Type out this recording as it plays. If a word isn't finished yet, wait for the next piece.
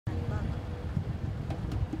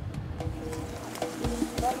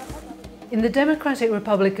In the Democratic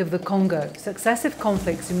Republic of the Congo, successive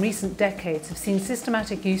conflicts in recent decades have seen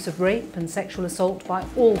systematic use of rape and sexual assault by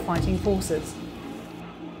all fighting forces.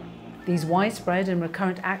 These widespread and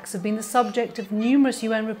recurrent acts have been the subject of numerous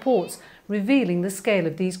UN reports revealing the scale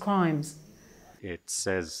of these crimes. It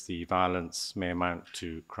says the violence may amount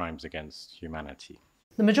to crimes against humanity.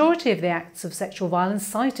 The majority of the acts of sexual violence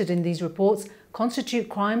cited in these reports constitute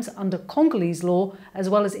crimes under Congolese law as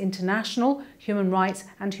well as international, human rights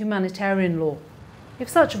and humanitarian law. If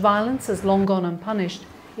such violence has long gone unpunished,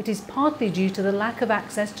 it is partly due to the lack of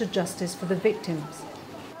access to justice for the victims.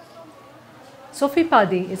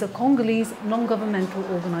 SOFEPADI is a Congolese non-governmental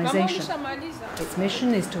organisation. Its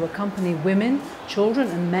mission is to accompany women, children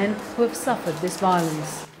and men who have suffered this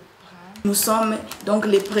violence. Nous sommes donc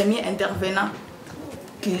les premiers intervenants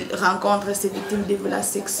qui rencontrent ces victimes de violences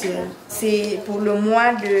sexuelles. C'est pour le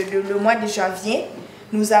mois de janvier,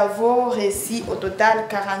 nous avons reçu au total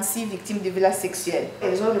 46 victimes de violences sexuelles.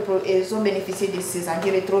 Elles ont bénéficié de ces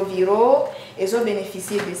antirétroviraux, elles ont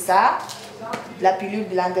bénéficié de ça, de la pilule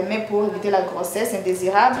du lendemain pour éviter la grossesse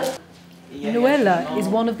indésirable. Noella is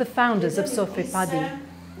one of the founders of SOFEPADI.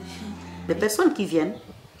 Les personnes qui viennent,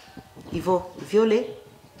 ils vont violer,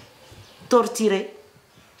 torturer,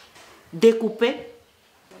 découper.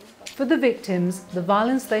 For the victims, the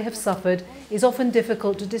violence they have suffered is often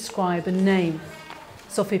difficult to describe and name.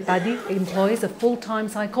 SOFEPADI employs a full-time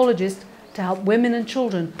psychologist to help women and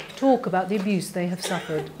children talk about the abuse they have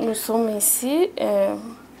suffered. Nous sommes ici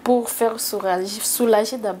pour faire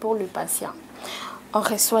soulager d'abord le patient. On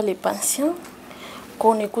reçoit les patients,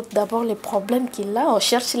 qu'on écoute d'abord les problèmes qu'il a, on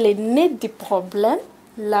cherche les nez du problème,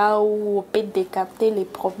 là où on peut décapter les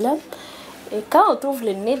problèmes. Et quand on trouve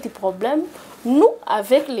le nez du problème, nous,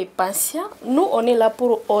 avec les patients, nous, on est là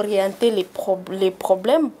pour orienter les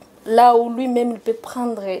problèmes, là où lui-même il peut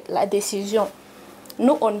prendre la décision.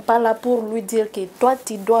 Nous, on n'est pas là pour lui dire que toi,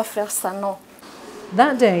 tu dois faire ça, non.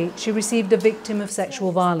 That day, she received a victim of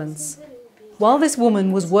sexual violence. While this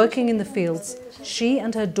woman was working in the fields, she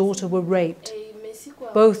and her daughter were raped.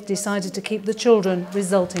 Both decided to keep the children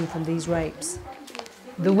resulting from these rapes.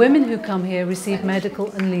 The women who come here receive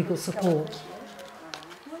medical and legal support.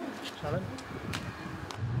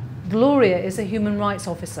 Gloria is a human rights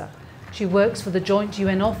officer. She works for the joint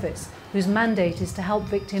UN office, whose mandate is to help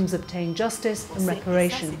victims obtain justice and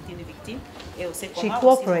reparation. She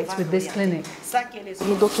cooperates with this clinic.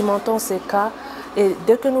 Nous documentons ces cas et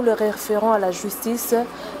dès que nous les référons à la justice,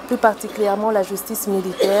 plus particulièrement la justice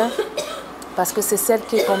militaire, parce que c'est celle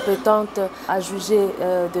qui est compétente à juger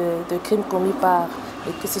de crimes commis par,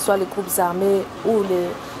 que ce soit les groupes armés ou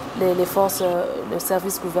les forces, les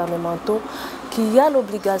services gouvernementaux, qui a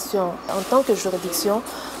l'obligation, en tant que juridiction,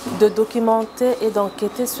 de documenter et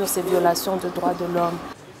d'enquêter sur ces violations de droits de l'homme.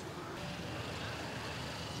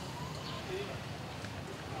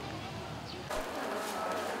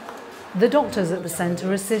 The doctors at the centre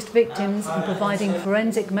assist victims in providing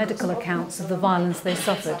forensic medical accounts of the violence they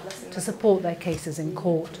suffered to support their cases in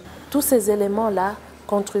court. Tous ces éléments-là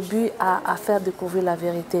contribuent à faire découvrir la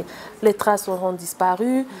vérité. Les traces auront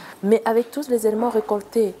disparu, mais avec tous les éléments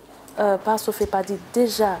récoltés par SOFEPADI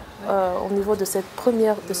déjà au niveau de ce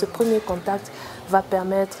premier contact va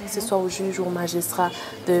permettre, que ce soit au juge ou au magistrat,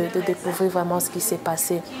 de découvrir vraiment ce qui s'est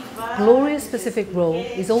passé. Gloria's specific role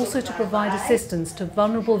is also to provide assistance to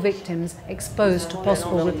vulnerable victims exposed to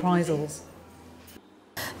possible reprisals.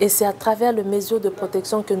 Et c'est à travers les mesures de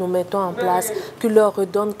protection que nous mettons en place, qui leur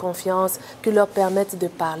redonnent confiance, qui leur permettent de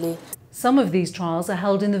parler. Some of these trials are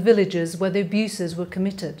held in the villages where the abuses were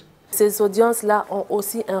committed. Ces audiences-là ont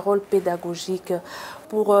aussi un rôle pédagogique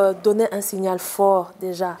pour donner un signal fort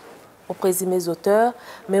déjà aux présumés auteurs,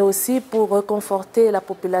 mais aussi pour reconforter la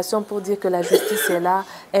population, pour dire que la justice est là,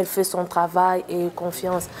 elle fait son travail et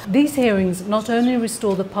confiance. These hearings not only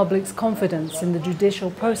restore the public's confidence in the judicial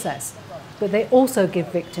process, but they also give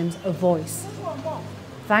victims a voice.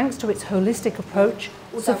 Thanks to its holistic approach,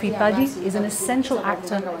 SOFEPADI is an essential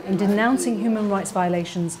actor in denouncing human rights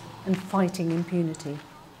violations and fighting impunity.